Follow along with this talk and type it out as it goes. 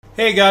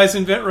Hey guys,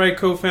 inventRight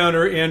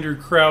co-founder Andrew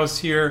Krause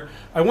here.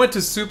 I went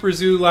to Super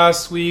Zoo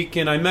last week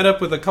and I met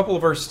up with a couple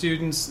of our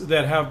students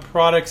that have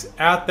products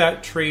at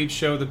that trade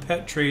show, the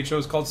pet trade show.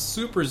 It's called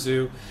Super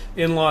Zoo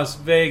in Las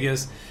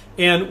Vegas.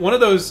 And one of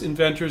those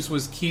inventors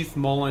was Keith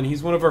Mullen.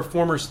 He's one of our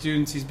former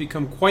students. He's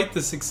become quite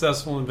the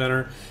successful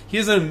inventor. He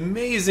has an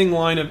amazing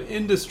line of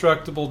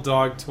indestructible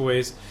dog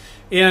toys.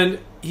 And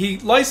he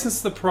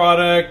licensed the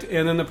product,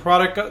 and then the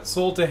product got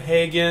sold to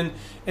Hagen,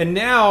 and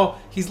now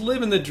he's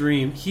living the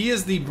dream. He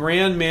is the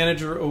brand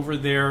manager over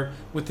there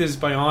with his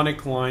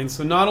Bionic line.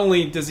 So not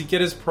only does he get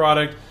his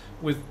product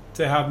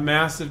to have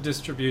massive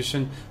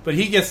distribution, but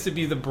he gets to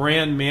be the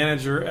brand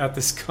manager at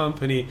this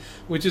company,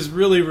 which is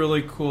really,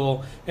 really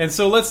cool. And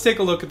so let's take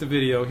a look at the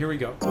video. Here we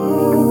go.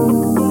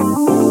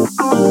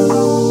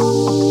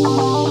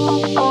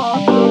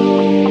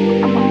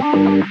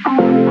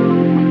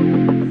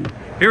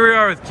 Here we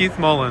are with Keith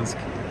Mullins.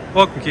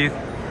 Welcome, Keith.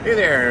 Hey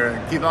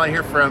there, Keith Mullen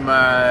here from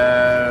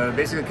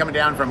basically coming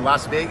down from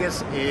Las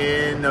Vegas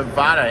in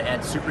Nevada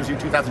at Super Zoo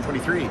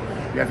 2023. We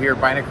have here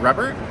Bionic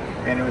rubber,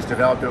 and it was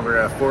developed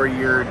over a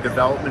 4-year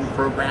development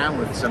program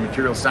with some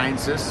material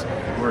scientists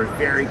who are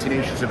very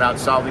tenacious about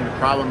solving the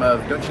problem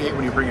of, don't you hate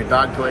when you bring a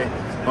dog toy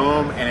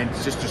home and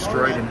it's just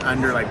destroyed in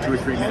under like 2 or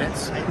 3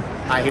 minutes?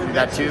 I hated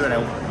that too, and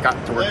I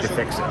got to work to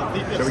fix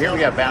it. So here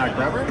we have Bionic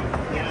rubber.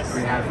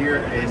 We have here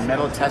a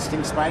metal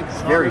testing spike,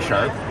 very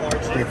sharp.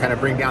 We kind of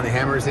bring down the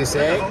hammer, as they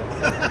say.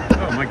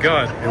 Oh my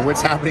God. And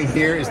what's happening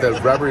here is the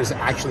rubber is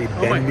actually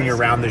bending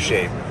around the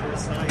shape.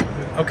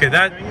 Okay,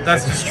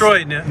 that's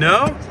destroyed now.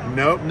 No?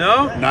 Nope.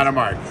 No? Not a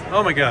mark.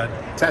 Oh my God.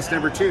 Test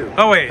number 2.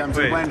 Oh wait, comes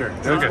in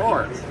blender. There's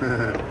more.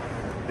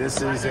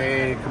 This is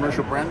a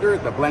commercial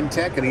blender, the Blend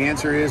Tech, and the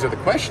answer is, or the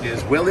question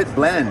is, will it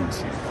blend?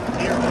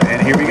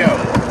 And here we go.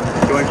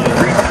 Going for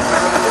 3.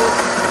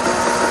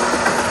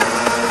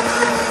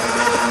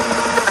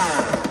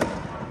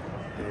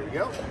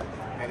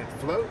 And it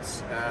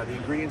floats. The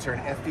ingredients are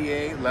an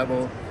FDA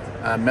level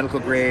medical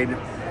grade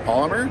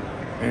polymer,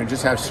 and it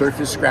just has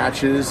surface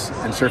scratches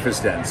and surface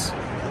dents.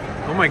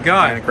 Oh my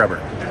God. Bionic rubber.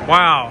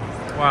 Wow.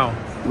 Wow.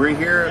 We're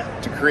here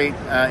to create,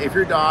 if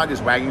your dog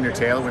is wagging their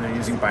tail when they're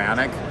using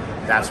Bionic,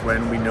 that's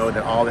when we know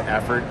that all the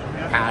effort,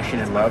 passion,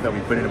 and love that we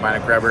put into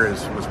Bionic rubber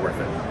was worth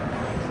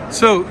it.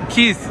 So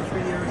Keith,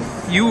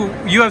 you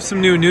have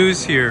some new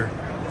news here.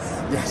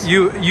 Yes.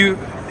 You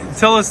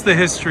tell us the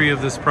history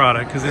of this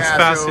product, because it's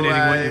fascinating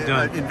what you've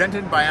done.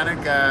 Invented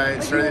Bionic.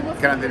 It started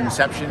kind of the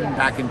inception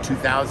back in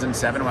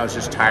 2007 when I was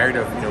just tired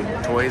of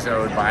toys that I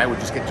would buy would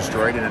just get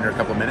destroyed in under a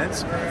couple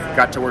minutes.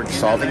 Got to work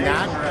solving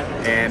that,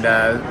 and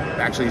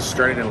actually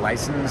started and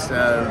licensed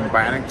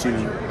Bionic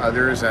to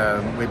others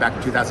way back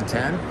in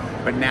 2010.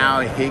 But now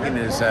Hagen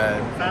is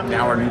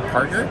now our new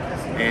partner,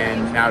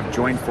 and now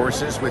joined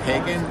forces with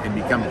Hagen and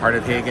become part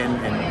of Hagen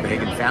and the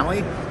Hagen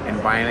family. And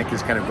Bionic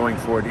is kind of going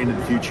forward into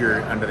the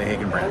future under the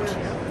Hagen brand.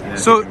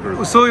 So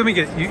let me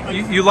get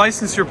you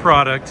license your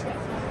product,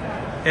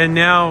 and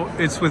now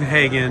it's with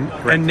Hagen.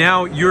 Correct. And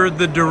now you're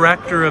the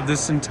director of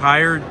this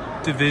entire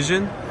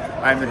division.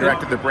 I'm the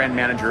director, the brand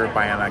manager of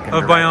Bionic. And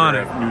of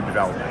Bionic. Of new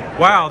development.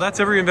 Wow, that's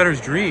every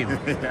inventor's dream.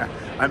 Yeah,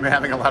 I'm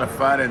having a lot of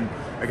fun, and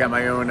I got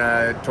my own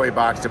toy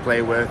box to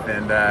play with,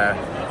 and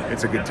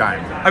it's a good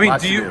time. I mean,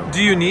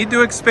 do you need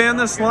to expand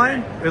this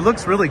line? It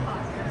looks really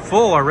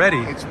full already.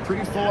 It's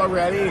pretty full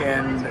already,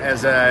 and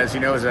as you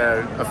know, as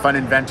a fun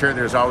inventor,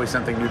 there's always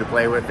something new to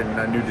play with and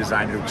a new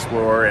design to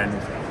explore and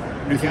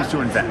new things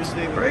to invent.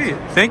 Great.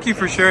 Thank you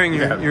for sharing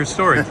your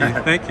story,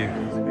 Keith. Thank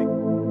you.